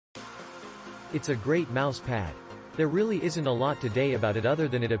It's a great mouse pad. There really isn't a lot today about it other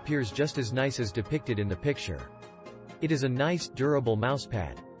than it appears just as nice as depicted in the picture. It is a nice, durable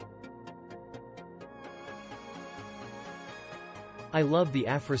mousepad. I love the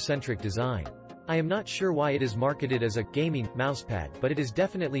afrocentric design. I am not sure why it is marketed as a gaming mousepad, but it is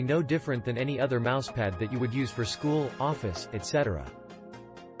definitely no different than any other mousepad that you would use for school, office, etc.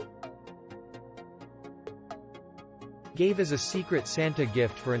 Gave as a secret Santa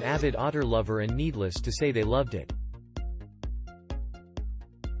gift for an avid otter lover, and needless to say they loved it.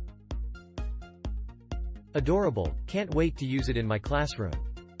 Adorable, can't wait to use it in my classroom.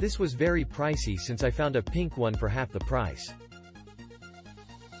 This was very pricey since I found a pink one for half the price.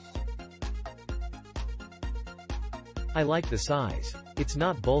 I like the size. It's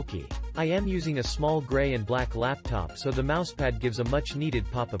not bulky. I am using a small gray and black laptop, so the mousepad gives a much needed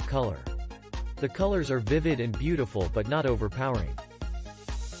pop of color. The colors are vivid and beautiful but not overpowering.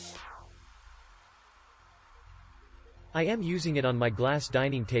 I am using it on my glass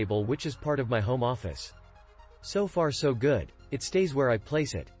dining table, which is part of my home office. So far so good. It stays where I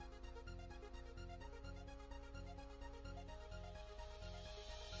place it.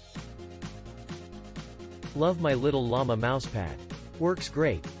 Love my little llama mousepad. Works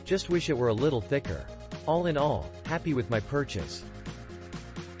great, just wish it were a little thicker. All in all, happy with my purchase.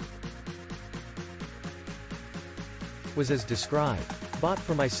 Was as described. Bought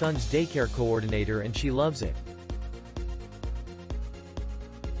for my son's daycare coordinator and she loves it.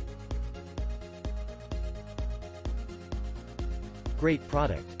 Great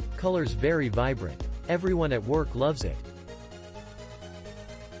product. Colors very vibrant. Everyone at work loves it.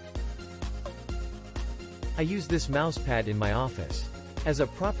 I use this mousepad in my office. As a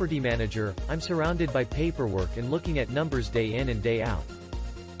property manager, I'm surrounded by paperwork and looking at numbers day in and day out.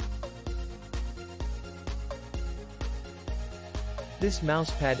 This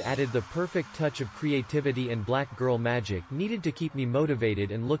mousepad added the perfect touch of creativity and black girl magic needed to keep me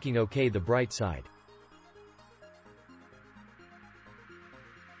motivated and looking okay. The bright side.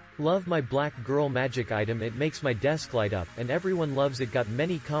 Love my black girl magic item, it makes my desk light up, and everyone loves it. Got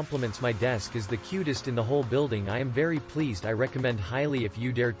many compliments. My desk is the cutest in the whole building. I am very pleased. I recommend highly if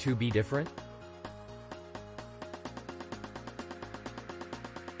you dare to be different.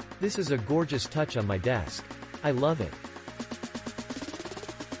 This is a gorgeous touch on my desk. I love it.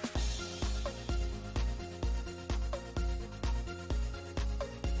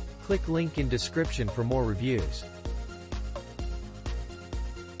 Click link in description for more reviews.